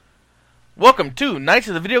Welcome to Knights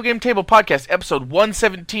of the Video Game Table Podcast, episode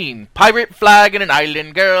 117, Pirate Flag and an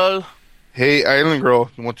Island Girl. Hey, Island Girl,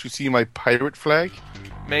 you want to see my pirate flag?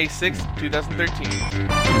 May 6th, 2013.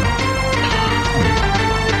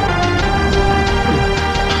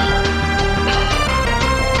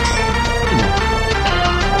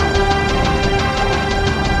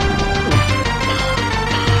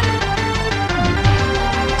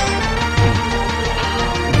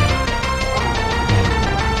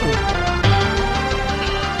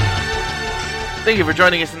 Thank you for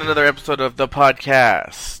joining us in another episode of the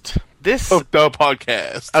podcast. This is the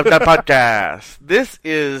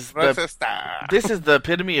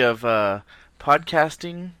epitome of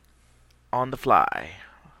podcasting on the fly,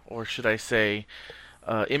 or should I say,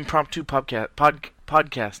 impromptu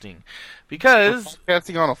podcasting? Because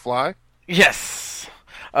podcasting on a fly. Yes,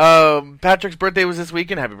 Patrick's birthday was this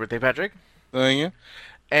weekend. Happy birthday, Patrick! Thank you.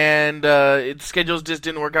 And schedules just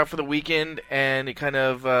didn't work out for the weekend, and it kind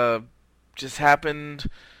of just happened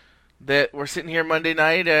that we're sitting here Monday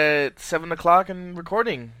night at 7 o'clock and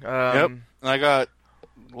recording. Yep. And I got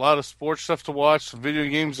a lot of sports stuff to watch, some video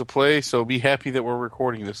games to play, so be happy that we're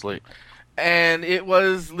recording this late. And it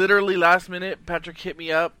was literally last minute. Patrick hit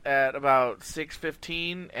me up at about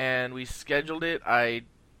 6:15, and we scheduled it. I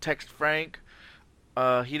text Frank.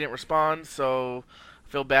 He didn't respond, so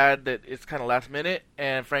I feel bad that it's kind of last minute,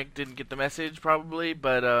 and Frank didn't get the message probably,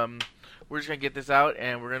 but we're just going to get this out,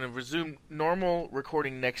 and we're going to resume normal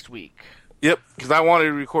recording next week. Yep, because I wanted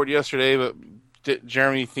to record yesterday, but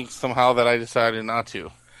Jeremy thinks somehow that I decided not to.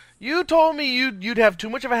 You told me you'd have too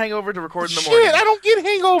much of a hangover to record in the morning. Shit, I don't get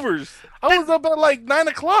hangovers. I was up at like 9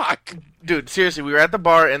 o'clock. Dude, seriously, we were at the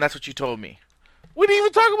bar, and that's what you told me. We didn't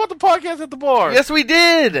even talk about the podcast at the bar. Yes, we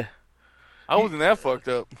did. I wasn't that fucked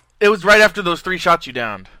up. It was right after those 3 shots you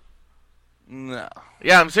downed. No.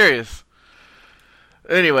 Yeah, I'm serious.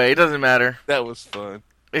 Anyway, it doesn't matter. That was fun.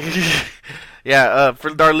 Yeah,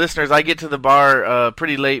 for our listeners, I get to the bar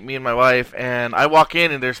pretty late, me and my wife, and I walk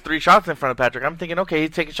in, and there's 3 shots in front of Patrick. I'm thinking, okay, he's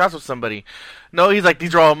taking shots with somebody. No, he's like,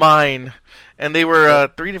 these are all mine. And they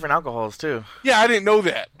were 3 different alcohols, too. Yeah, I didn't know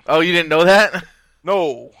that. Oh, you didn't know that?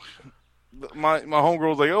 No. My homegirl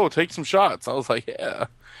was like, oh, take some shots. I was like, yeah.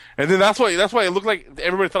 And then that's why it looked like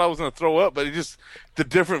everybody thought I was going to throw up, but it just, the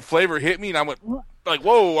different flavor hit me, and I went, like,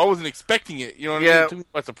 whoa, I wasn't expecting it. You know what I mean? It took me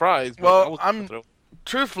by surprise. Well,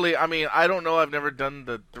 truthfully, I mean, I don't know. I've never done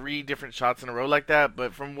the 3 different shots in a row like that,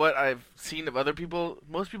 but from what I've seen of other people,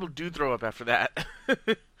 most people do throw up after that.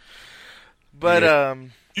 But, yeah.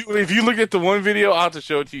 If you look at the one video, I'll have to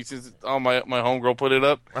show it to you since my homegirl put it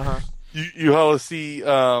up. Uh-huh. You hella see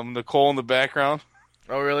Nicole in the background.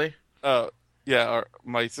 Oh, really? Yeah,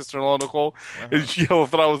 my sister-in-law, Nicole, and she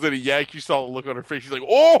thought I was in a yak. You saw the look on her face. She's like,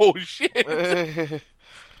 oh, shit.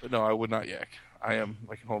 But no, I would not yak. I can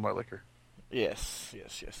hold my liquor. Yes.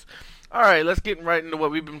 All right, let's get right into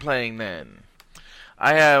what we've been playing then.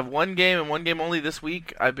 I have one game and one game only this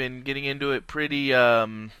week. I've been getting into it pretty,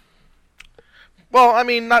 well, I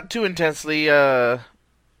mean, not too intensely.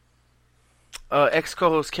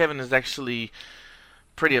 Ex-co-host Kevin is actually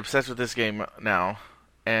pretty obsessed with this game now.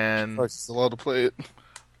 And I'm still allowed to play it.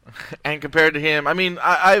 And compared to him, I mean,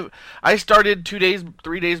 I started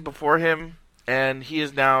 3 days before him, and he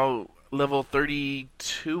is now level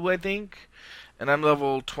 32, I think, and I'm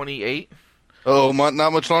level 28. Oh,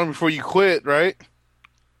 not much longer before you quit, right?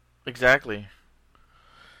 Exactly.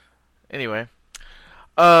 Anyway,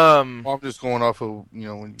 I'm just going off of when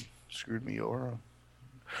you screwed me over.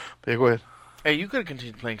 But yeah, go ahead. Hey, you could have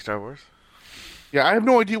continued playing Star Wars. Yeah, I have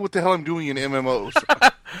no idea what the hell I'm doing in MMOs.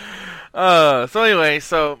 So anyway,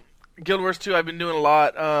 Guild Wars 2 I've been doing a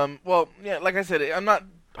lot. Well, yeah, like I said, I'm not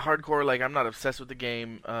hardcore, I'm not obsessed with the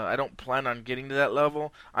game. I don't plan on getting to that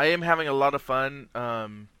level. I am having a lot of fun.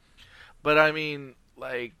 But I mean,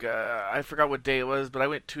 I forgot what day it was, but I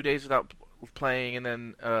went 2 days without playing, and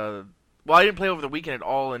then, I didn't play over the weekend at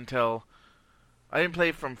all until, I didn't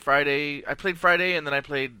play from Friday. I played Friday, and then I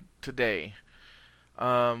played today.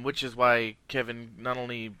 Which is why Kevin not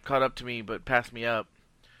only caught up to me, but passed me up.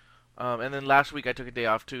 And then last week I took a day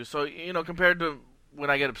off too. So, compared to when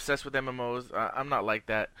I get obsessed with MMOs, I'm not like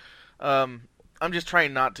that. I'm just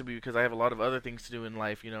trying not to be, because I have a lot of other things to do in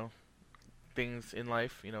life, things in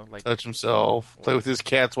life, like touch himself, play with his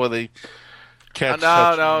cats while they cats.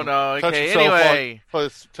 No. Okay, anyway,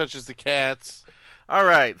 touches the cats. All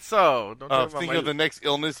right, so don't talk think of the next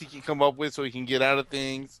illness he can come up with so he can get out of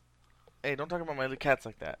things. Hey, don't talk about my cats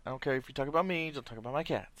like that. I don't care if you talk about me, don't talk about my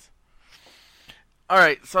cats.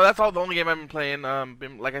 Alright, so that's all the only game I've been playing.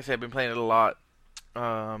 Like I said, I've been playing it a lot.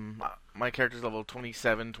 My character's level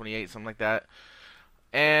 27, 28, something like that.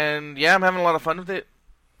 And yeah, I'm having a lot of fun with it.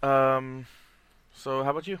 So how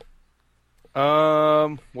about you?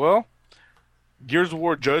 Well, Gears of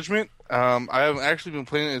War Judgment. I haven't actually been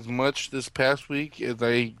playing as much this past week as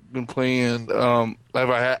I've been playing.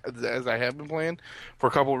 As I have been playing, for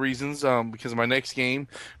a couple of reasons. Because of my next game,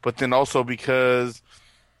 but then also because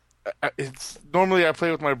it's normally I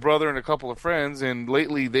play with my brother and a couple of friends, and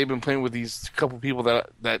lately they've been playing with these couple of people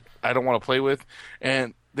that I don't want to play with,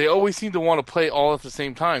 and they always seem to want to play all at the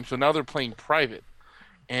same time. So now they're playing private,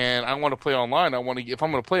 and I want to play online. If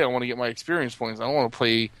I'm going to play, I want to get my experience points. I don't want to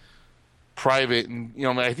play private, and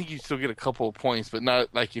I think you still get a couple of points, but not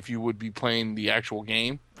like if you would be playing the actual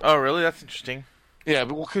game. Oh, really? That's interesting. Yeah,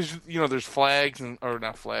 but because there's flags or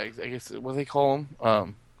not flags. I guess what do they call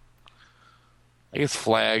them? I guess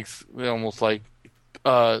flags. They're almost like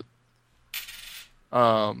I'm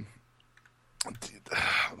trying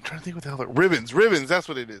to think what the hell they're ribbons. Ribbons. That's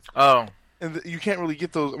what it is. Oh, And you can't really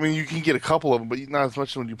get those. I mean, you can get a couple of them, but not as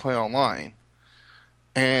much when you play online.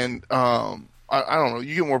 And I don't know.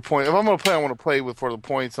 You get more points. If I'm going to play, I want to play for the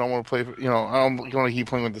points. And I want to play. I'm going to keep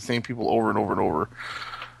playing with the same people over and over and over.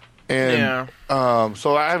 And yeah.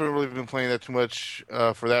 so I haven't really been playing that too much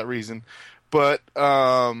for that reason. But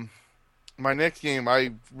my next game,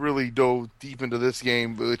 I really dove deep into this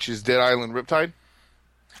game, which is Dead Island Riptide.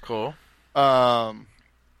 Cool.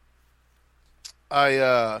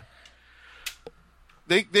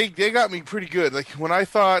 They got me pretty good. Like when I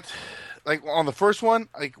thought, like on the first one,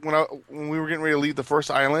 like when we were getting ready to leave the first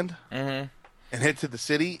island Mm-hmm. and head to the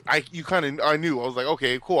city, I knew. I was like,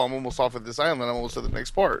 okay, cool. I'm almost off at this island. I'm almost to the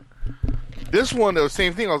next part. This one, the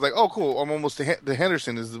same thing. I was like, oh, cool. I'm almost to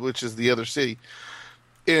Henderson, which is the other city.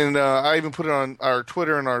 And I even put it on our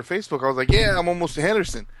Twitter and our Facebook. I was like, yeah, I'm almost to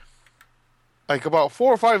Henderson. Like about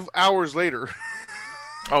 4 or 5 hours later.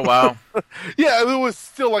 Oh, wow. Yeah, there was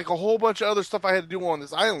still like a whole bunch of other stuff I had to do on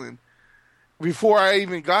this island before I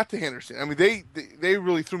even got to Henderson. I mean, they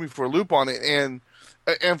really threw me for a loop on it, and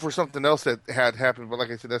for something else that had happened. But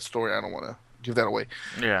like I said, that story, I don't want to give that away.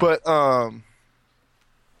 Yeah. But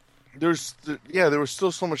there was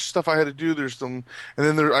still so much stuff I had to do. And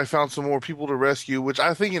then I found some more people to rescue, which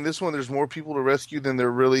I think in this one there's more people to rescue than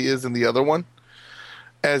there really is in the other one.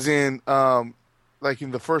 As in, like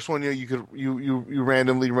in the first one, you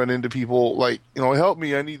randomly run into people like, help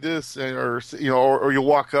me, I need this, or you'll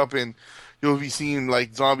walk up and you'll be seeing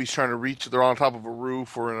like zombies trying to reach. They're on top of a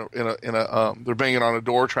roof or they're banging on a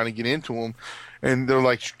door trying to get into them, and they're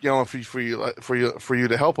like yelling for you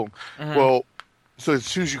to help them. Mm-hmm. Well. So as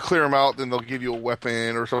soon as you clear them out, then they'll give you a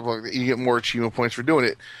weapon or something like that. You get more achievement points for doing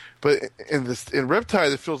it. But in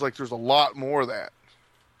Riptide, it feels like there's a lot more of that.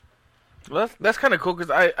 Well, that's kind of cool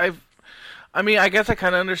because I mean, I guess I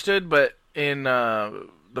kind of understood, but in the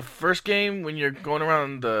first game, when you're going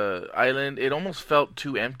around the island, it almost felt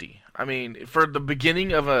too empty. I mean, for the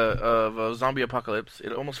beginning of a zombie apocalypse,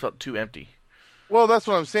 it almost felt too empty. Well, that's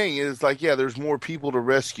what I'm saying. Is like, yeah, there's more people to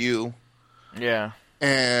rescue. Yeah.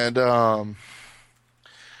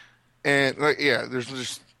 And like, yeah, there's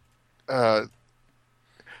just the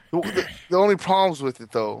only problems with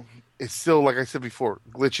it though is still, like I said before,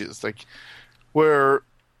 glitches, like where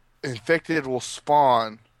infected will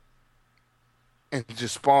spawn and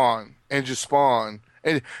just spawn and just spawn,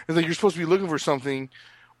 and it's like you're supposed to be looking for something,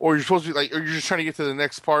 or you're supposed to be like, or you're just trying to get to the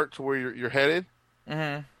next part to where you're headed,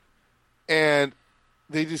 Mm-hmm. and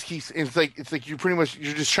they just keep. It's like you're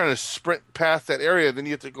just trying to sprint past that area. Then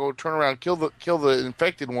you have to go turn around, kill the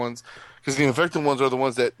infected ones, because the infected ones are the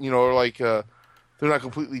ones that are like they're not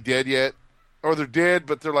completely dead yet, or they're dead,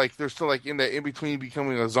 but they're still like in that in between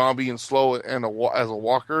becoming a zombie and slow and as a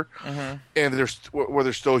walker, Mm-hmm. and they're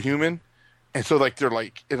still human, and so like they're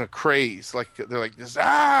like in a craze, like they're like this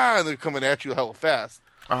and they're coming at you hella fast.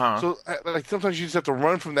 Uh-huh. So, like, sometimes you just have to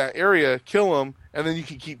run from that area, kill them, and then you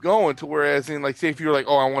can keep going. To whereas in, like, say if you're like,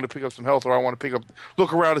 oh, I want to pick up some health, or I want to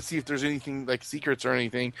look around to see if there's anything like secrets or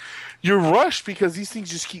anything, you're rushed because these things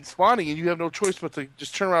just keep spawning, and you have no choice but to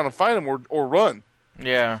just turn around and fight them or run.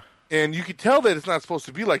 Yeah. And you can tell that it's not supposed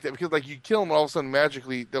to be like that because, like, you kill them, and all of a sudden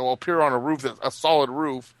magically they'll appear on a roof, that's a solid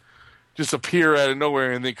roof, just appear out of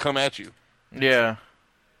nowhere, and they come at you. Yeah.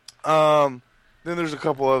 Then there's a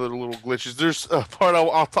couple other little glitches. There's a part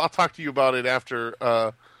I'll talk to you about it after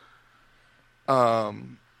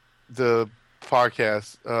the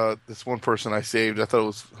podcast. This one person I saved, I thought it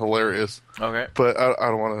was hilarious. Okay. But I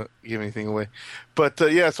don't want to give anything away. But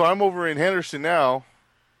yeah, so I'm over in Henderson now,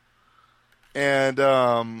 and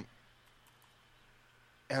I'm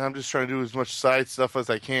just trying to do as much side stuff as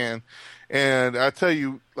I can. And I tell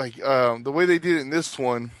you, like the way they did it in this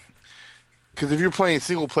one, because if you're playing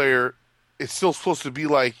single player, it's still supposed to be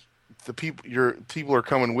like the people are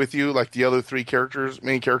coming with you, like the other three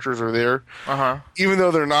main characters are there, even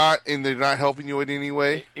though they're not, and they're not helping you in any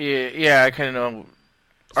way. Yeah, I kind of know.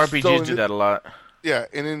 RPGs do that a lot. Yeah,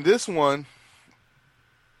 and in this one,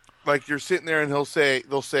 like you're sitting there, and they'll say,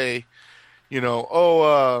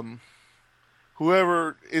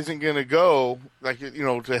 whoever isn't gonna go, like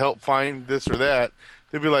to help find this or that,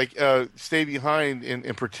 they'll be like, stay behind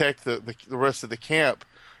and protect the rest of the camp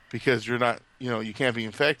because you're not, you can't be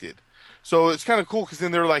infected. So it's kind of cool because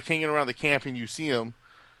then they're like hanging around the camp and you see them,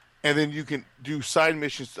 and then you can do side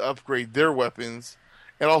missions to upgrade their weapons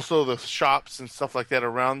and also the shops and stuff like that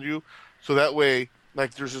around you. So that way,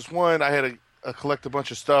 like there's this one I had to collect a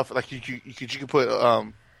bunch of stuff. Like you could put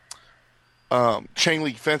chain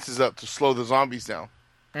link fences up to slow the zombies down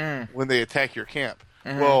when they attack your camp.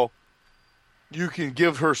 Mm-hmm. Well, you can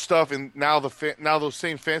give her stuff, and now those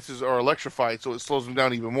same fences are electrified, so it slows them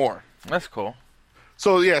down even more. That's cool.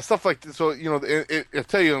 So yeah, stuff like this. So I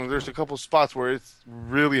tell you, there's a couple spots where it's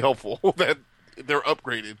really helpful that they're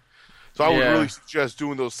upgraded. So I would really suggest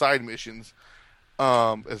doing those side missions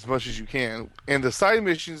as much as you can. And the side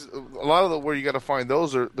missions, a lot of where you got to find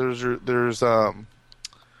those there's I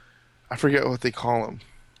forget what they call them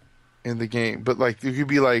in the game, but like you could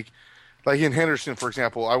be like in Henderson, for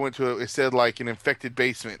example, I went to it said like an infected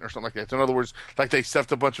basement or something like that. So in other words, like they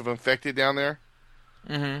stuffed a bunch of infected down there.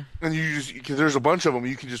 Mm-hmm. And because there's a bunch of them,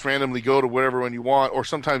 you can just randomly go to whatever one you want, or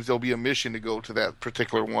sometimes there'll be a mission to go to that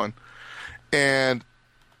particular one. And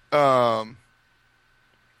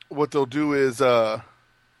what they'll do is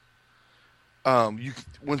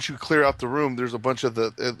once you clear out the room, there's a bunch of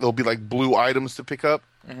there'll be like blue items to pick up.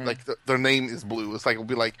 Mm-hmm. Like their name is blue. It's like it'll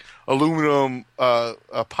be like aluminum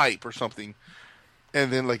a pipe or something,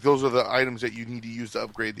 and then like those are the items that you need to use to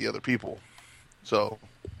upgrade the other people. So.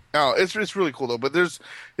 No, it's really cool though. But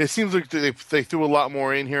it seems like they threw a lot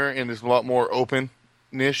more in here, and there's a lot more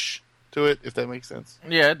open-ish to it, if that makes sense.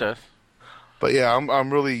 Yeah, it does. But yeah,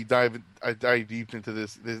 I'm really dive deep into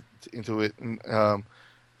it, and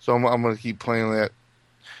so I'm going to keep playing that.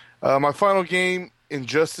 My final game,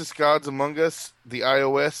 Injustice: Gods Among Us, the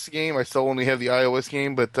iOS game. I still only have the iOS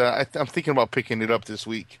game, but I'm thinking about picking it up this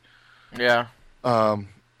week. Yeah. Like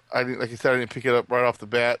I said, I didn't pick it up right off the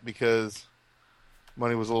bat because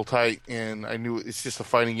money was a little tight, and I knew it's just a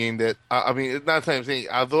fighting game that I mean, it's not that I'm saying,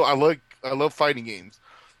 although I love fighting games,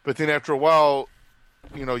 but then after a while,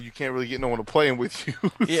 you can't really get no one to play them with you.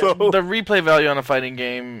 Yeah, so. The replay value on a fighting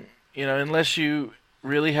game, unless you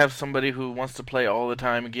really have somebody who wants to play all the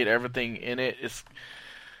time and get everything in it, it's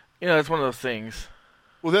one of those things.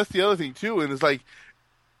 Well, that's the other thing too, and it's like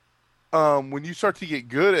when you start to get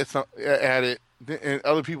good at it, and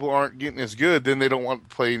other people aren't getting as good, then they don't want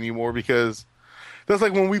to play anymore because. That's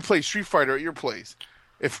like when we play Street Fighter at your place.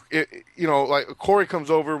 If like Corey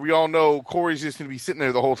comes over, we all know Corey's just going to be sitting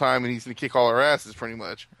there the whole time, and he's going to kick all our asses, pretty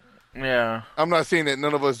much. Yeah. I'm not saying that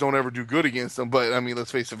none of us don't ever do good against him, but I mean,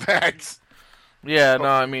 let's face the facts. Yeah, no,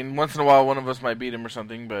 I mean, once in a while, one of us might beat him or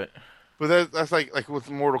something, but. But that's like with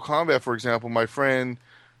Mortal Kombat, for example. My friend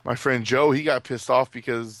Joe, he got pissed off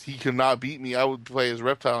because he could not beat me. I would play as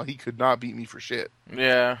Reptile, he could not beat me for shit.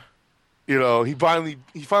 Yeah. He finally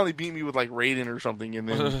beat me with like Raiden or something, and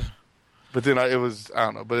then, but then I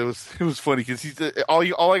don't know, but it was funny because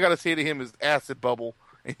all I gotta say to him is acid bubble,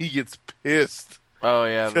 and he gets pissed. Oh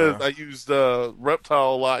yeah, because I used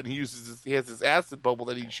Reptile a lot, and he has this acid bubble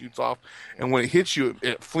that he shoots off, and when it hits you,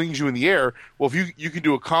 it flings you in the air. Well, if you can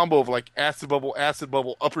do a combo of like acid bubble,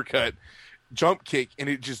 uppercut, jump kick, and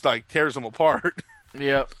it just like tears them apart.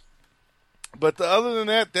 Yep. But other than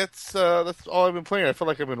that, that's all I've been playing. I feel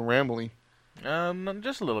like I've been rambling.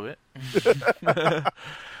 Just a little bit.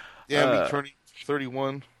 Yeah, me turning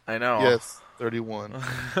 31. I know. Yes, 31.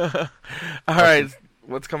 All right,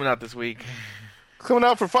 what's coming out this week? Coming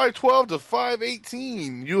out for 5/12 to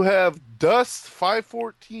 5/18, you have Dust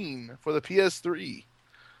 514 for the PS3.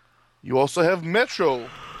 You also have Metro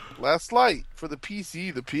Last Light for the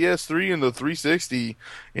PC, the PS3, and the 360.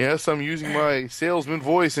 Yes, I'm using my salesman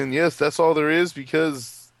voice, and yes, that's all there is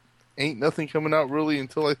because ain't nothing coming out really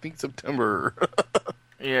until I think September.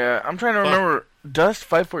 Yeah, I'm trying to remember. Dust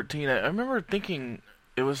 514. I remember thinking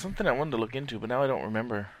it was something I wanted to look into, but now I don't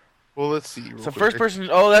remember. Well, let's see. It's a first-person.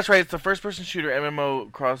 Oh, that's right. It's a first-person shooter MMO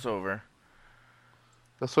crossover.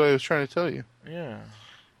 That's what I was trying to tell you. Yeah.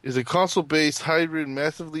 Is a console-based, hybrid,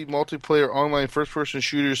 massively multiplayer online first-person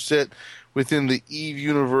shooter set within the EVE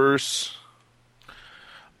universe.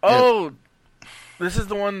 Oh, this is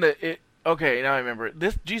the one that it. Okay, now I remember.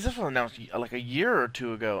 This was announced like a year or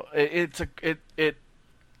two ago.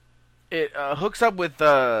 it hooks up with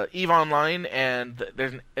Eve Online, and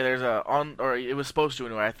there's a on or it was supposed to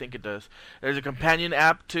anyway. I think it does. There's a companion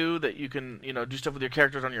app too that you can do stuff with your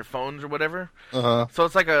characters on your phones or whatever. So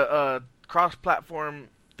it's like a cross-platform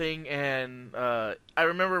thing, and I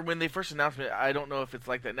remember when they first announced it. I don't know if it's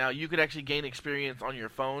like that now. You could actually gain experience on your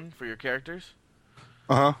phone for your characters.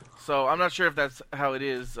 So I'm not sure if that's how it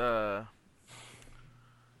is now,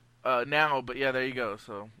 but yeah, there you go.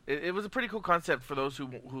 So it was a pretty cool concept for those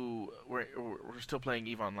who were still playing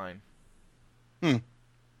EVE Online.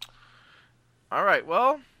 All right,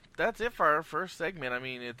 well, that's it for our first segment. I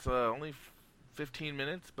mean, it's only 15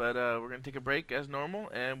 minutes, but we're going to take a break as normal,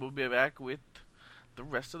 and we'll be back with the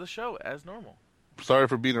rest of the show as normal. Sorry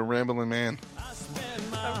for being a rambling man.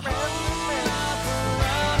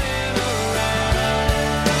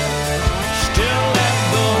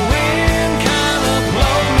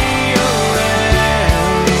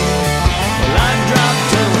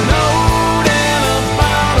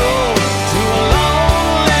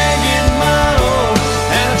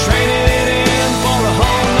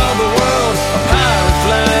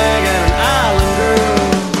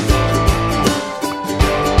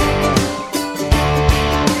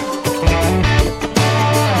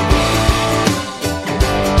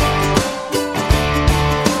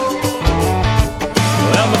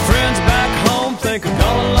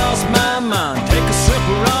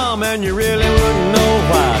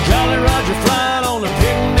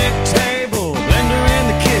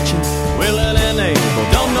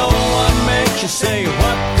 Say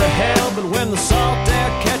what the hell, but when the salt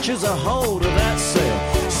air catches a hold of that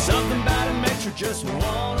sail, something about it makes her just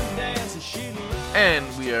want to dance, and she loves.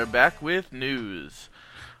 And we are back with news.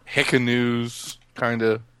 Hecka news,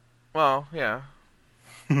 kinda. Well, yeah,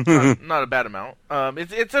 not a bad amount.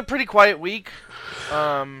 It's a pretty quiet week.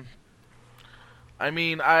 I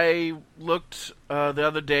mean, I looked the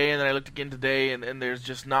other day, and then I looked again today, and there's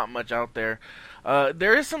just not much out there.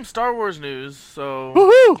 There is some Star Wars news, so.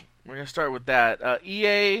 Woohoo! We're going to start with that.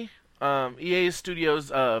 EA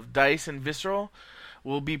studios of DICE and Visceral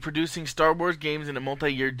will be producing Star Wars games in a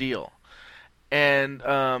multi-year deal. And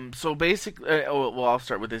so basically, well, I'll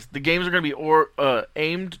start with this. The games are going to be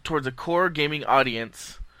aimed towards a core gaming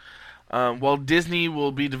audience, while Disney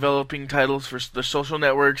will be developing titles for the social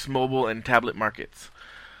networks, mobile, and tablet markets.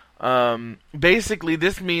 Basically,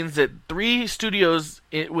 this means that 3 studios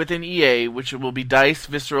within EA, which will be DICE,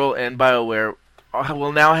 Visceral, and BioWare,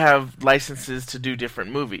 will now have licenses to do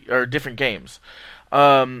different games.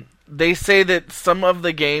 They say that some of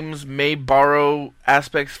the games may borrow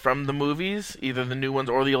aspects from the movies, either the new ones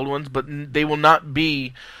or the old ones, but they will not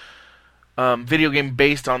be video game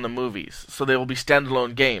based on the movies. So they will be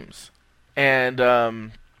standalone games.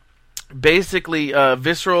 And basically,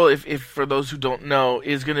 Visceral, if for those who don't know,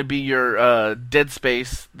 is going to be your Dead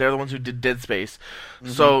Space. They're the ones who did Dead Space.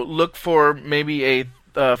 Mm-hmm. So look for maybe a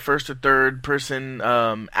first or third person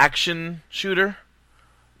action shooter,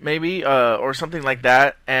 maybe, or something like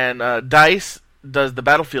that. And DICE does the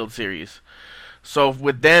Battlefield series, so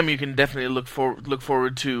with them you can definitely look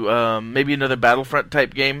forward to maybe another Battlefront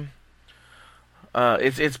type game.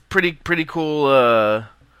 It's pretty cool.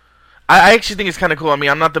 I actually think it's kind of cool. I mean,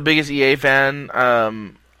 I'm not the biggest EA fan,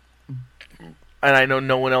 and I know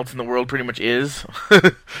no one else in the world pretty much is.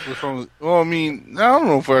 Well, I mean, I don't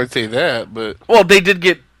know if I'd say that, but... Well, they did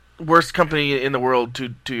get worst company in the world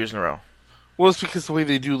two years in a row. Well, it's because the way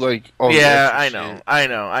they do, like, all yeah, the I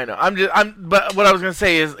know. But what I was gonna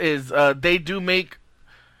say is they do make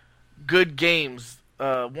good games.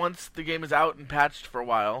 Once the game is out and patched for a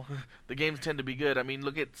while, the games tend to be good. I mean,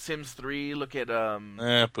 look at Sims 3. Look at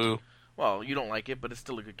boo. Well, you don't like it, but it's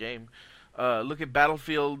still a good game. Look at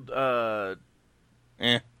Battlefield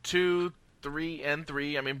 2, 3, and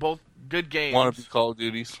 3. I mean, both good games. One of the Call of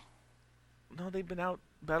Duties. No, they've been out.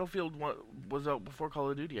 Battlefield was out before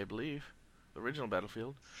Call of Duty, I believe. The original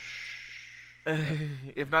Battlefield.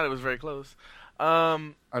 If not, it was very close.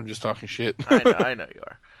 I'm just talking shit. I know you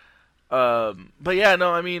are. But yeah,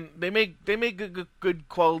 no, I mean, they make good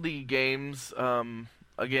quality games.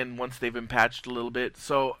 Again, once they've been patched a little bit.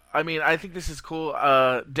 So, I mean, I think this is cool.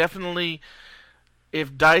 Definitely,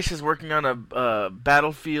 if DICE is working on a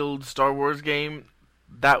Battlefield Star Wars game,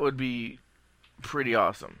 that would be pretty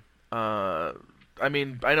awesome. I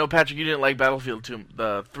mean, I know, Patrick, you didn't like Battlefield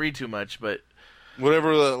 3 too much, but...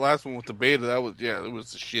 Whatever the last one with the beta, it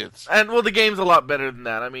was the shits. And, well, the game's a lot better than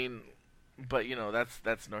that. I mean, but,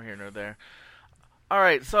 that's no here nor there.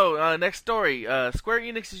 Alright, so, next story. Square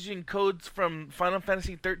Enix is using codes from Final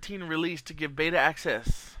Fantasy XIII release to give beta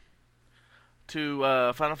access to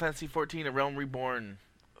Final Fantasy XIV: A Realm Reborn,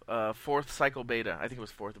 4th cycle beta. I think it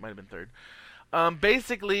was 4th, it might have been 3rd.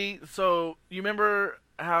 Basically, so you remember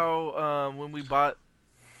how when we bought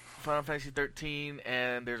Final Fantasy 13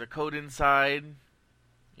 and there's a code inside?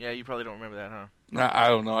 Yeah, you probably don't remember that, huh? I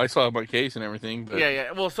don't know. I saw my case and everything, but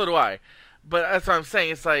Yeah. Well, so do I. But that's what I'm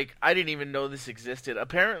saying. It's like I didn't even know this existed.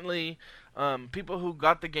 Apparently, people who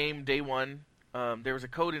got the game day one, there was a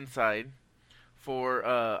code inside for.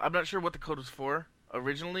 I'm not sure what the code was for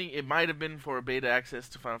originally. It might have been for beta access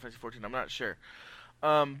to Final Fantasy 14. I'm not sure.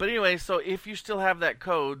 But anyway, so if you still have that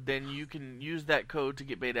code, then you can use that code to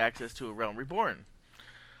get beta access to A Realm Reborn.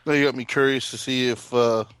 Now you got me curious to see if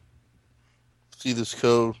see this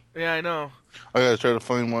code. Yeah, I know. I gotta try to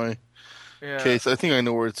find my case. I think I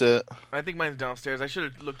know where it's at. I think mine's downstairs. I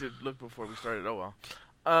should have looked before we started. Oh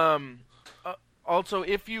well. Also,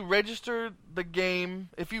 if you registered the game,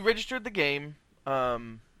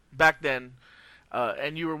 back then,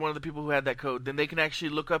 and you were one of the people who had that code, then they can actually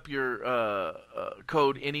look up your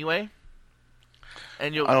code anyway.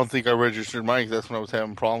 And I don't think I registered mine 'cause that's when I was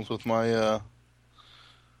having problems with my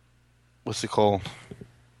what's it called?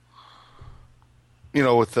 You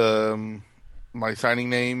know, with my signing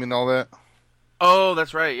name and all that. Oh,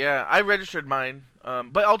 that's right. Yeah, I registered mine.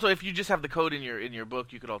 But also, if you just have the code in your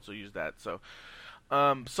book, you could also use that. So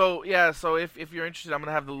if you're interested, I'm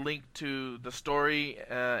gonna have the link to the story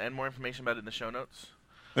and more information about it in the show notes.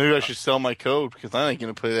 Maybe I should sell my code because I ain't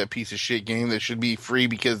gonna play that piece of shit game that should be free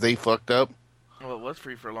because they fucked up. Well, it was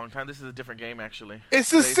free for a long time. This is a different game, actually. It's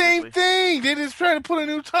the same thing. They just trying to put a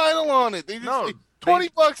new title on it. They just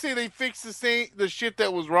 $20 say they fixed the shit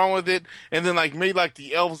that was wrong with it, and then made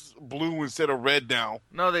the elves blue instead of red now.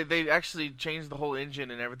 No, they actually changed the whole engine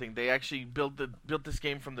and everything. They actually built this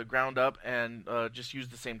game from the ground up and just used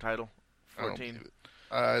the same title. 14.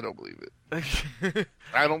 I don't believe it.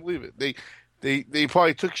 I don't believe it. They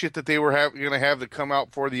probably took shit that they were going to have to come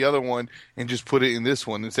out for the other one and just put it in this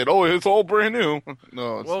one and said, "Oh, it's all brand new."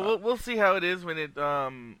 No, it's not. We'll see how it is when it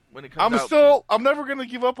comes out. I'm never going to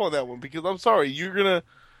give up on that one because I'm sorry, you're gonna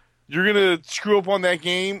screw up on that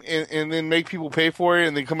game and then make people pay for it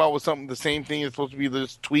and then come out with something the same thing is supposed to be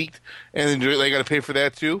just tweaked and then they got to pay for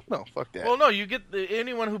that too. No, fuck that. Well, no, you get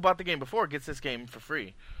anyone who bought the game before gets this game for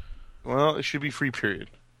free. Well, it should be free,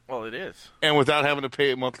 period. Well, it is. And without having to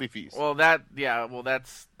pay monthly fees. Well, that's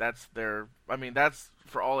their. I mean, that's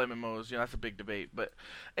for all MMOs. That's a big debate. But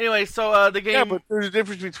anyway, so the game. Yeah, but there's a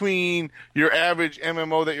difference between your average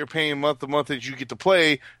MMO that you're paying month to month that you get to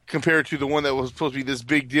play compared to the one that was supposed to be this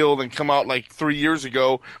big deal and come out 3 years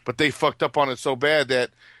ago, but they fucked up on it so bad that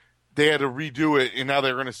they had to redo it, and now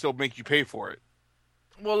they're going to still make you pay for it.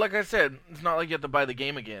 Well, like I said, it's not like you have to buy the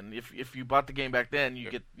game again. If you bought the game back then,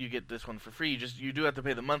 you get this one for free. You do have to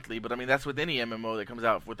pay the monthly, but I mean that's with any MMO that comes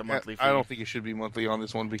out with the monthly fee. I don't think it should be monthly on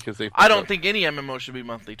this one because I don't think any MMO should be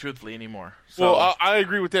monthly, truthfully, anymore. So, well, I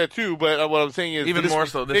agree with that too, but what I'm saying is even more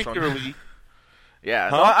so this particularly. One.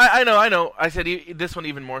 Yeah, huh? no, I know. I said this one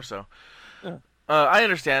even more so. Yeah. I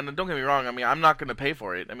understand. Don't get me wrong. I mean, I'm not going to pay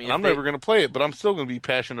for it. I mean, I'm never going to play it, but I'm still going to be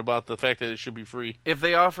passionate about the fact that it should be free. If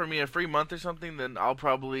they offer me a free month or something, then I'll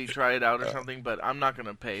probably try it out or something, but I'm not going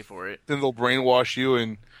to pay for it. Then they'll brainwash you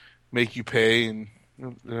and make you pay. And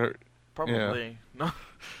probably. Yeah. No.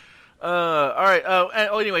 All right.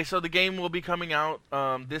 Anyway, so the game will be coming out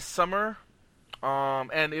this summer,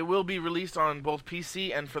 and it will be released on both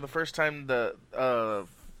PC and for the first time the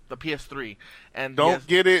PS3. And don't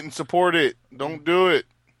get it and support it. Don't do it.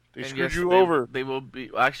 They screwed you over. They will be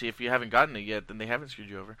actually. If you haven't gotten it yet, then they haven't screwed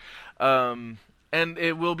you over. And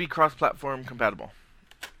it will be cross-platform compatible.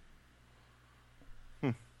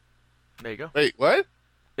 There you go. Wait, what?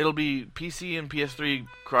 It'll be PC and PS3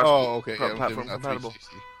 platform compatible.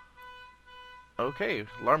 Okay,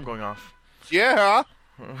 alarm going off. Yeah.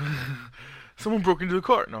 Someone broke into the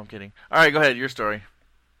car. No, I'm kidding. All right, go ahead. Your story.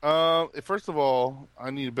 First of all, I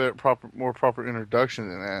need a more proper introduction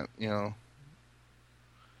than that.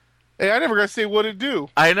 Hey, I never got to say what it do.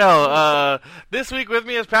 I know. This week with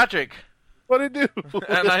me is Patrick. What it do?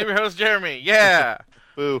 And I'm your host, Jeremy. Yeah.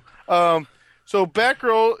 Boo. So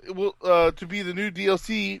Batgirl will to be the new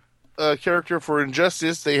DLC character for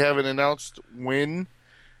Injustice. They haven't announced when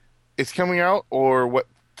it's coming out or what.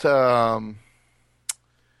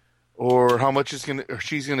 Or how much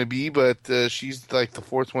she's gonna be, but she's the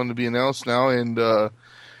fourth one to be announced now, and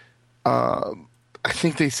I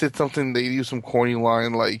think they said something. They used some corny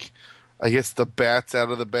line I guess the bat's out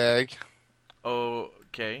of the bag.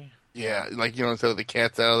 Okay. Yeah, instead of the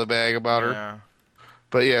cat's out of the bag about her. Yeah.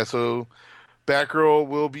 But yeah, so Batgirl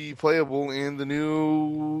will be playable in the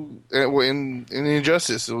new in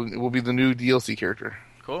Injustice. It will be the new DLC character.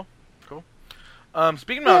 Cool.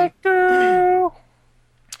 Speaking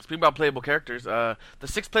speaking about playable characters, the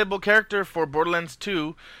sixth playable character for Borderlands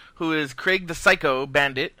 2, who is Craig the Psycho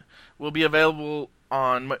Bandit, will be available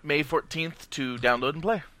on May 14th to download and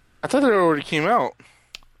play. I thought it already came out.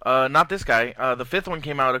 Not this guy. The fifth one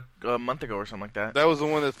came out a month ago or something like that. That was the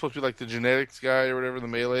one that's supposed to be like the genetics guy or whatever, the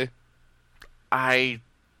melee. I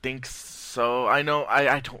think so. I know.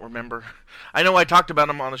 I don't remember. I know I talked about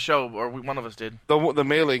him on the show, or one of us did. The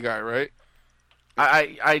melee guy, right?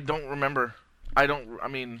 I don't remember. I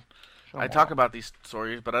talk about these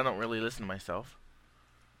stories, but I don't really listen to myself.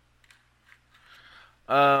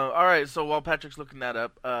 All right. So while Patrick's looking that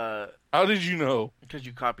up, how did you know? Because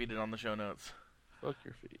you copied it on the show notes. Fuck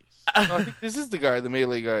your face. No, I think this is the guy, the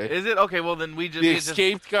melee guy. Is it? Okay. Well, then we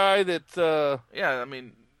escaped guy that. Yeah. I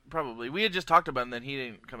mean, probably. We had just talked about him, and then he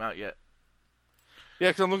didn't come out yet. Yeah,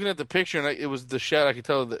 because I'm looking at the picture, and it was the shadow. I could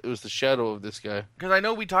tell that it was the shadow of this guy. Because I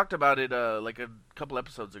know we talked about it like a couple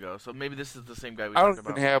episodes ago, so maybe this is the same guy we talked about. I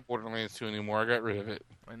don't even have Borderlands 2 anymore. I got rid of it.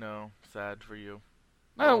 I know. Sad for you.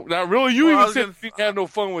 No, not really. You even said you didn't have no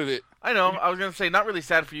fun with it. I know. I was going to say, not really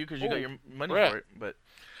sad for you because you got your money for it. But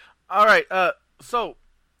all right. Huh?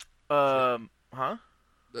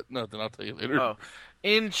 Nothing. I'll tell you later. Oh.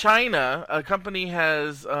 In China, a company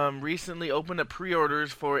has recently opened up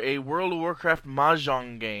pre-orders for a World of Warcraft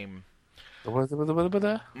Mahjong game.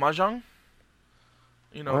 Mahjong?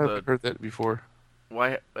 You know, I've heard that before.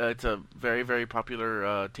 Why? It's a very, very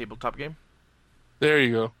popular tabletop game. There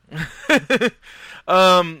you go.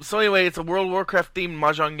 So anyway, it's a World of Warcraft themed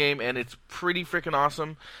Mahjong game, and it's pretty freaking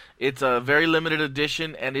awesome. It's a very limited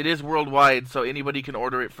edition, and it is worldwide, so anybody can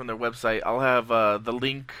order it from their website. I'll have the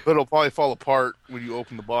link. But it'll probably fall apart when you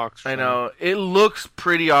open the box. I know. It looks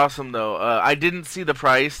pretty awesome, though. I didn't see the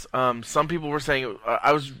price. Some people were saying...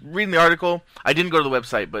 I was reading the article. I didn't go to the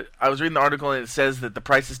website, but I was reading the article, and it says that the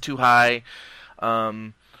price is too high.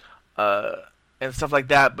 And stuff like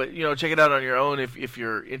that, but check it out on your own if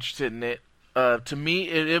you're interested in it. To me,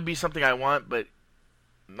 it'll be something I want, but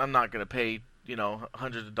I'm not gonna pay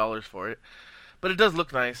hundreds of dollars for it. But it does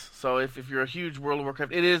look nice. So if you're a huge World of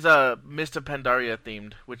Warcraft, it is Mist of Pandaria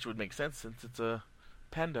themed, which would make sense since it's a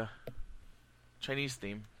panda Chinese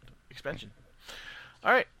theme expansion.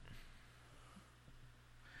 All right.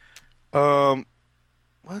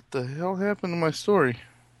 What the hell happened to my story?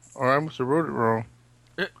 Or I must have wrote it wrong.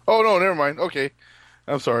 Oh, no, never mind. Okay.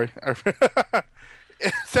 I'm sorry.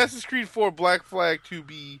 Assassin's Creed 4 Black Flag to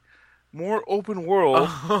be more open world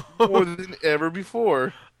more than ever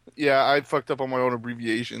before. Yeah, I fucked up on my own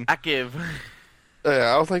abbreviation. Active.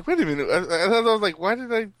 Yeah, I was like, wait a minute. I was like, why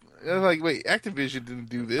did I was like, wait, Activision didn't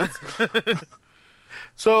do this.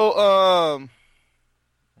 So,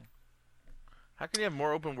 how can you have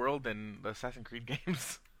more open world than the Assassin's Creed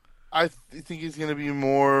games? I think it's going to be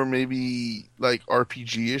more maybe like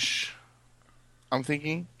RPG-ish. I'm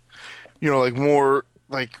thinking. Like more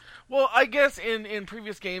like... Well, I guess in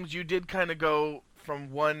previous games you did kind of go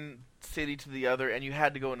from one city to the other and you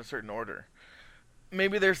had to go in a certain order.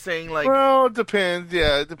 Maybe they're saying like... Well, it depends.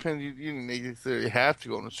 Yeah, it depends. You didn't necessarily have to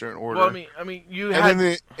go in a certain order. Well, I mean, you and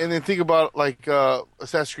had... then think about like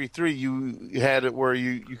Assassin's Creed 3, you had it where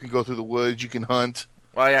you can go through the woods, you can hunt.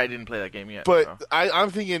 Well, yeah, I didn't play that game yet. But so. I'm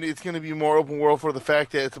thinking it's going to be more open world for the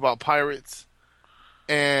fact that it's about pirates,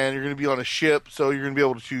 and you're going to be on a ship, so you're going to be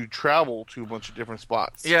able to travel to a bunch of different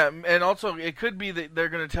spots. Yeah, and also it could be that they're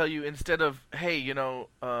going to tell you instead of, hey,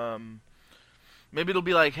 maybe it'll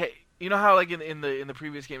be like, hey, you know how like in the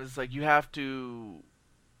previous games it's like you have to,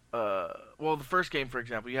 well, the first game, for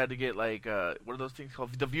example, you had to get like what are those things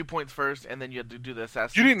called? The viewpoints first, and then you had to do the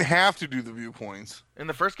assassin. You didn't have to do the viewpoints in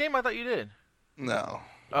the first game. I thought you did. No.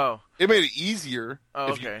 Oh. It made it easier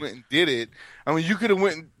if you went and did it. I mean, you could have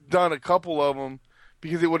went and done a couple of them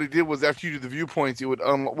because what it did was after you do the viewpoints, it would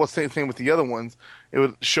same thing with the other ones. It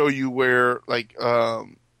would show you where like the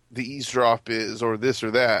eavesdrop is or this or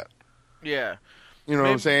that. Yeah. You know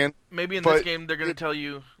what I'm saying? Maybe in this game they're going to tell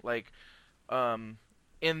you like you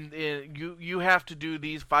have to do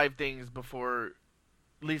these 5 things before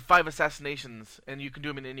these 5 assassinations and you can do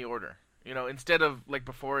them in any order. Instead of like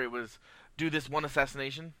before it was do this one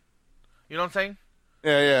assassination. You know what I'm saying?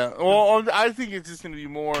 Yeah. Well, I think it's just going to be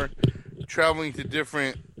more traveling to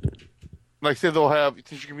different... Like, say they'll have...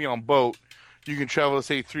 Since you can be on boat, you can travel,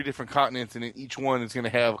 say, 3 different continents, and in each one is going to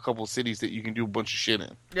have a couple of cities that you can do a bunch of shit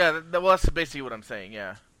in. Yeah, well, that's basically what I'm saying,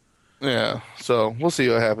 yeah. Yeah, so we'll see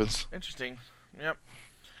what happens. Interesting. Yep.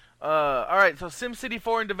 Alright, so SimCity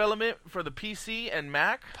 4 in development for the PC and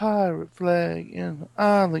Mac. Pirate flag and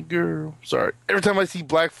island girl. Sorry. Every time I see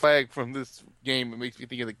Black Flag from this game, it makes me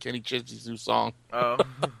think of the Kenny Chesney song. Oh.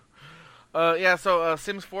 Yeah, so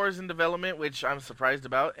Sims 4 is in development, which I'm surprised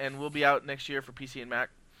about, and will be out next year for PC and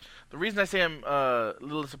Mac. The reason I say I'm a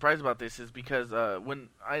little surprised about this is because when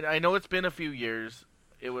I know it's been a few years.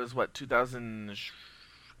 It was what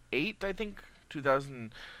 2008, I think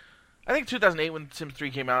 2008 when Sims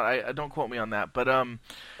 3 came out. I don't quote me on that, but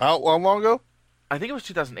How long ago? I think it was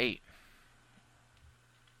 2008.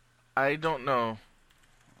 I don't know.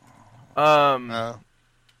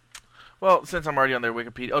 Well, since I'm already on their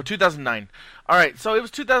Wikipedia, 2009. All right, so it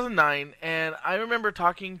was 2009, and I remember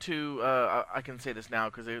talking to. I can say this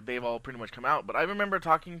now because they've all pretty much come out. But I remember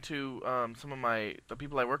talking to some of the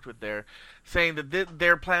people I worked with there, saying that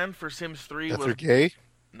their plan for Sims 3 was They're gay.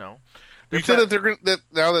 no. You said that they're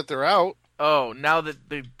now that they're out. Oh, now that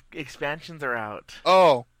the expansions are out.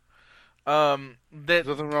 Oh, That there's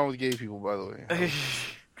nothing wrong with gay people, by the way. I was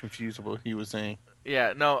confused about what he was saying.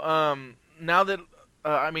 yeah, no. Now that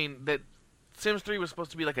that Sims 3 was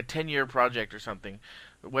supposed to be like a 10-year project or something,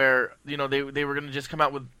 where they were going to just come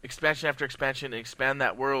out with expansion after expansion and expand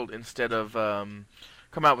that world instead of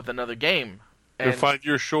come out with another game. They're 5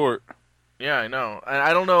 years short. Yeah, I know. And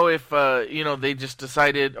I don't know if they just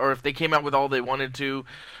decided, or if they came out with all they wanted to,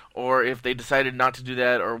 or if they decided not to do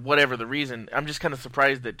that, or whatever the reason. I'm just kind of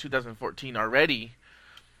surprised that 2014 already.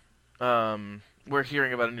 We're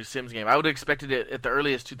hearing about a new Sims game. I would have expected it at the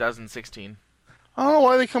earliest 2016. I don't know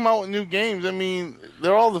why they come out with new games. I mean,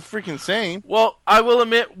 they're all the freaking same. Well, I will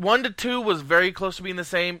admit, 1 to 2 was very close to being the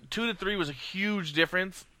same. 2 to 3 was a huge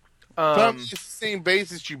difference. It's the same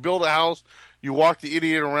basis. You build a house, you walk the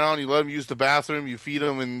idiot around, you let them use the bathroom, you feed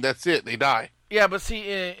them, and that's it. They die. Yeah, but see,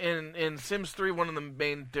 in Sims 3, one of the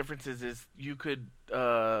main differences is you could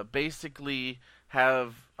basically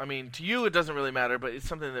have... I mean, to you it doesn't really matter, but it's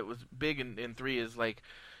something that was big in 3 is like...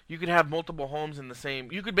 You could have multiple homes in the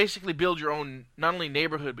same... You could basically build your own, not only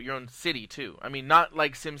neighborhood, but your own city, too. I mean, not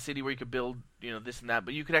like SimCity where you could build, this and that,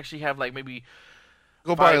 but you could actually have, like, maybe...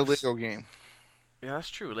 Go buy a Lego game. Yeah, that's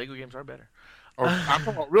true. Lego games are better. Or I'm talking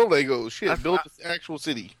about real Legos. Shit, build this actual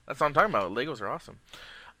city. That's what I'm talking about. Legos are awesome.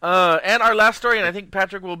 And our last story, and I think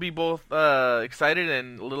Patrick will be both excited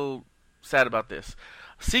and a little sad about this.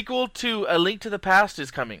 Sequel to A Link to the Past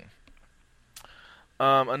is coming.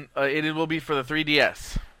 It will be for the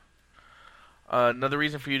 3DS. Another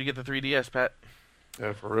reason for you to get the 3DS, Pat.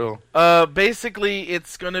 Yeah, for real. Basically,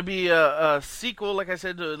 it's going to be a sequel, like I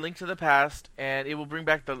said, to A Link to the Past, and it will bring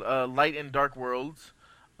back the Light and Dark Worlds,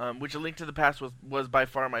 which A Link to the Past was by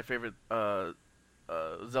far my favorite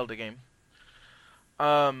Zelda game.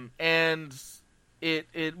 And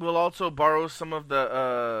it will also borrow some of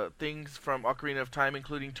the things from Ocarina of Time,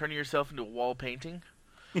 including turning yourself into a wall painting.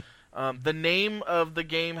 The name of the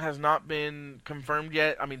game has not been confirmed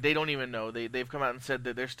yet. I mean, they don't even know. They've come out and said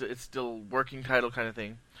that it's still working title kind of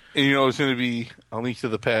thing. And it's going to be A Link to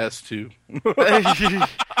the Past too.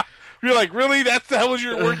 You're like, really? That was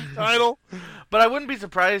your working title? But I wouldn't be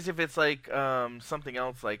surprised if it's like something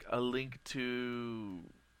else, like A Link to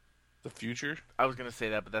the Future. I was going to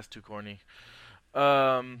say that, but that's too corny.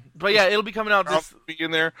 But yeah, it'll be coming out this. I'll be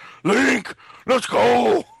in there. Link, let's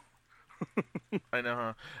go. I know,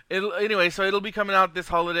 huh? It'll be coming out this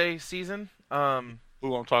holiday season. Who I'm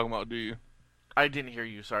talking about? Do you? I didn't hear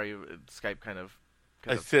you. Sorry, Skype kind of.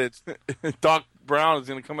 I said Doc Brown is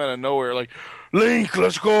going to come out of nowhere. Like, Link,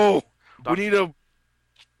 let's go. We need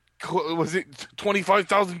was it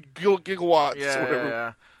 25,000 gigawatts? Yeah, or whatever.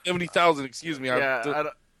 yeah. 70,000. Excuse me. Yeah, mad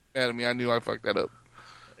at me. I knew I fucked that up.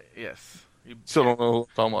 Yes. You still don't know who I'm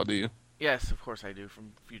talking about, do you? Yes, of course I do.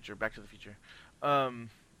 From Back to the Future.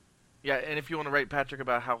 Yeah, and if you want to write Patrick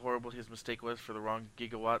about how horrible his mistake was for the wrong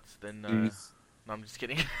gigawatts, then no, I'm just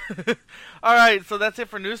kidding. All right, so that's it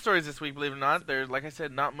for news stories this week. Believe it or not, there's, like I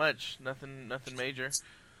said, not much, nothing major.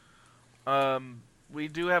 We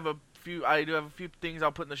do have I do have a few things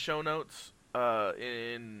I'll put in the show notes for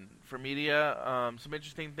media. Some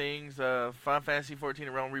interesting things. Final Fantasy 14: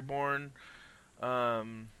 A Realm Reborn.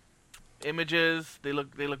 Images, they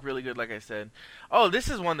look really good, like I said. Oh, this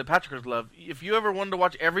is one that Patrick would love. If you ever wanted to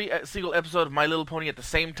watch every single episode of My Little Pony at the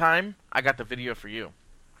same time, I got the video for you.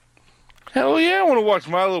 Hell yeah, I want to watch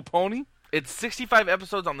My Little Pony. It's 65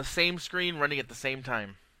 episodes on the same screen running at the same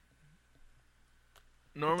time.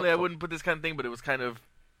 Normally I wouldn't put this kind of thing, but it was kind of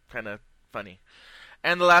funny.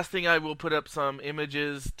 And the last thing, I will put up some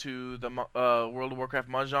images to the World of Warcraft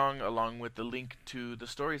Mahjong, along with the link to the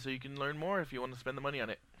story, so you can learn more if you want to spend the money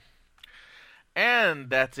on it. And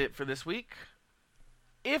that's it for this week.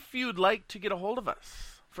 If you'd like to get a hold of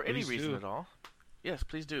us for any reason at all, yes,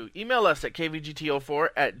 please do. Email us at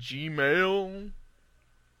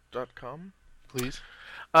kvgt04@gmail.com. Please.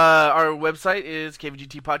 Our website is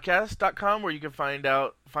kvgtpodcast.com, where you can find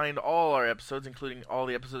all our episodes, including all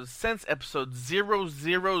the episodes since episode 000.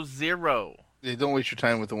 Yeah, don't waste your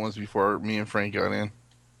time with the ones before me and Frank got in.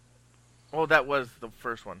 Oh, that was the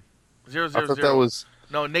first one. 000. I thought that was...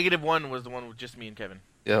 No, -1 was the one with just me and Kevin.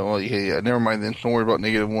 Yeah, well, yeah. Never mind then. Don't worry about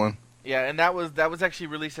 -1. Yeah, and that was actually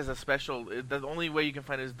released as a special. The only way you can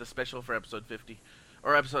find it is the special for episode 50.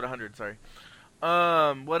 Or episode 100, sorry.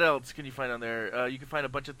 What else can you find on there? You can find a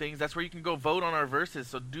bunch of things. That's where you can go vote on our verses.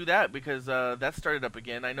 So do that because that started up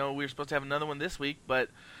again. I know we were supposed to have another one this week, but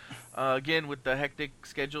again, with the hectic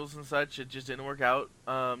schedules and such, it just didn't work out.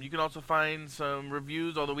 You can also find some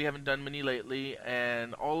reviews, although we haven't done many lately,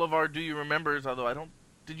 and all of our Do You Remembers, although I don't...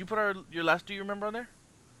 Did you put your last Do You Remember on there?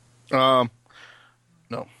 No.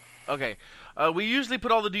 Okay. We usually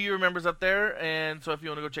put all the Do You Remembers up there, and so if you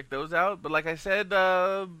want to go check those out. But like I said,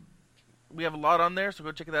 we have a lot on there, so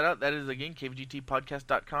go check that out. That is, again,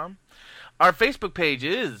 kvgtpodcast.com. Our Facebook page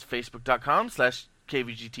is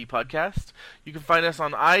facebook.com/kvgtpodcast. You can find us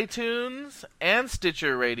on iTunes and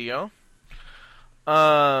Stitcher Radio.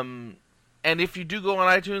 And if you do go on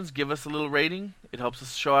iTunes, give us a little rating. It helps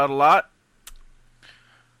us show out a lot.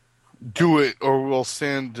 Do it, or we'll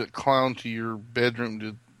send a clown to your bedroom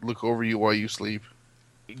to look over you while you sleep.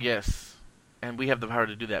 Yes. And we have the power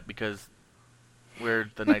to do that because we're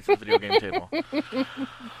the Knights of the Video Game Table.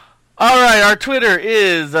 All right, our Twitter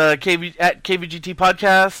is at KVGT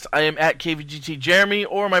Podcast. I am at KVGT Jeremy,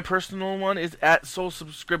 or my personal one is at Soul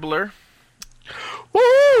Subscribbler. Woo!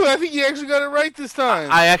 I think you actually got it right this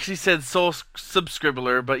time. I actually said Soul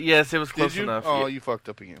Subscribbler, but yes, it was close Did you? enough. Oh, Yeah. you fucked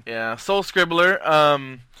up again. Yeah, Soul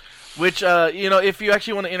Scribbler. Which, if you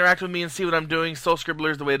actually want to interact with me and see what I'm doing, Soul Scribbler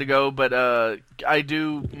is the way to go. But I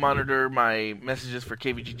do monitor my messages for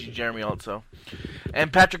KVGT Jeremy also.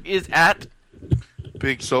 And Patrick is at...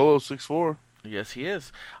 Big Solo 6'4". Yes, he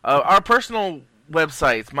is. Our personal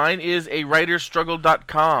websites. Mine is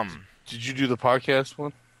awriterstruggle.com. Did you do the podcast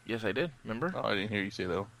one? Yes, I did. Remember? Oh, I didn't hear you say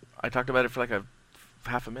that. I talked about it for like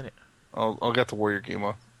half a minute. I'll get the Warrior game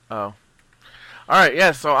on. Oh. All right,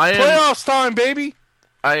 yeah, so I am... Playoffs time, baby!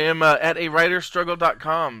 I am at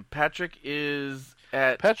awriterstruggle.com. Patrick is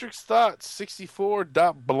at...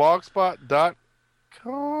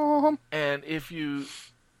 patrickstott64.blogspot.com. And if you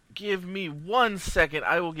give me 1 second,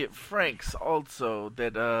 I will get Frank's also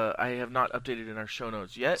that I have not updated in our show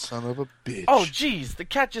notes yet. Son of a bitch. Oh, jeez. The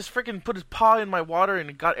cat just freaking put his paw in my water and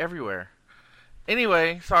it got everywhere.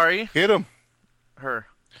 Anyway, sorry. Hit him. Her.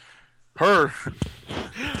 Back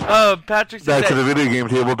Patrick said to the video game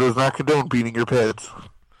table does not condone beating your pets.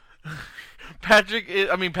 Frank's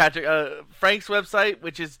website,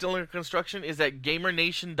 which is still in construction, is at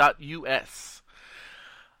gamernation.us.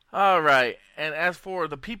 All right. And as for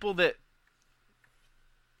the people that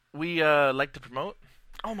we like to promote...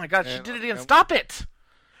 Oh, my God. She did it again. Stop it!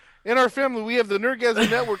 In our family, we have the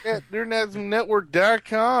Nerdgasm Network at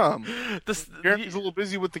nerdgasmnetwork.com. Jeremy's a little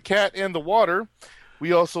busy with the cat and the water.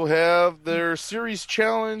 We also have their series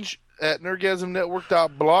challenge at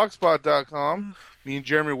nerdgasmnetwork.blogspot.com. Me and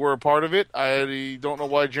Jeremy were a part of it. I don't know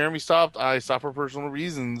why Jeremy stopped. I stopped for personal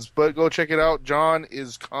reasons. But go check it out. John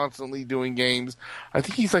is constantly doing games. I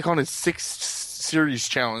think he's like on his 6th series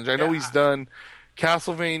challenge. I know he's done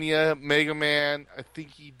Castlevania, Mega Man. I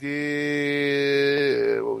think he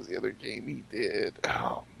did... What was the other game he did?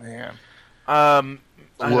 Oh, man. I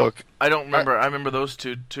don't remember. I remember those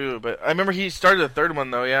two, too. But I remember he started the third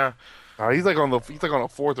one, though, yeah. He's like on a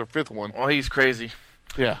 4th or 5th one. Well, he's crazy.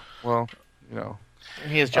 Yeah, well, you know.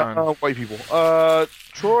 He is John. White people.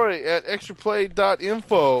 Troy at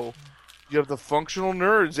extraplay.info. You have the Functional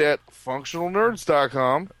Nerds at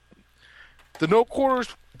functionalnerds.com. The No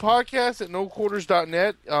Quarters podcast at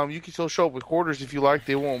noquarters.net. You can still show up with quarters if you like.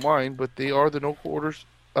 They won't mind, but they are the No Quarters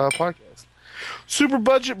podcast. Super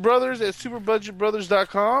Budget Brothers at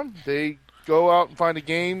superbudgetbrothers.com. They go out and find a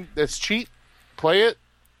game that's cheap, play it,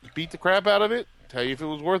 beat the crap out of it, tell you if it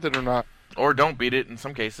was worth it or not. Or don't beat it in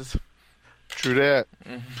some cases. True that.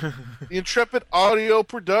 The Intrepid Audio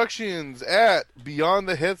Productions at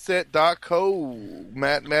beyondtheheadset.co.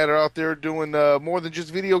 Matt and Matt are out there doing more than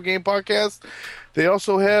just video game podcasts. They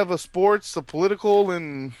also have a sports, a political,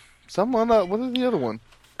 and some on what is the other one?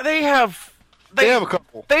 They have a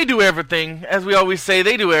couple. They do everything, as we always say.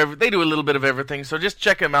 They do a little bit of everything. So just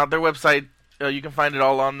check them out. Their website, you can find it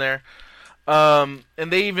all on there. And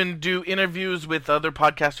they even do interviews with other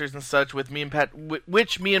podcasters and such with me and Pat,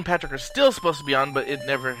 which me and Patrick are still supposed to be on, but it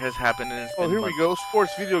never has happened. And here we go.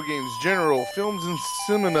 Sports, video games, general, films and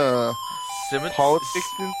cinema, politics.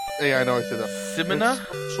 Yeah, I know I said that. Cinema,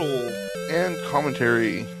 social and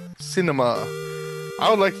commentary, cinema. I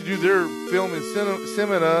would like to do their film and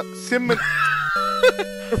cinema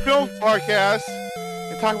their film podcast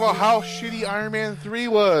and talk about how shitty Iron Man 3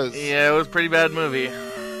 was. Yeah, it was a pretty bad movie.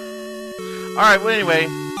 All right. Well, anyway,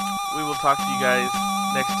 we will talk to you guys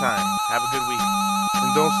next time. Have a good week.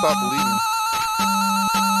 And don't stop believing.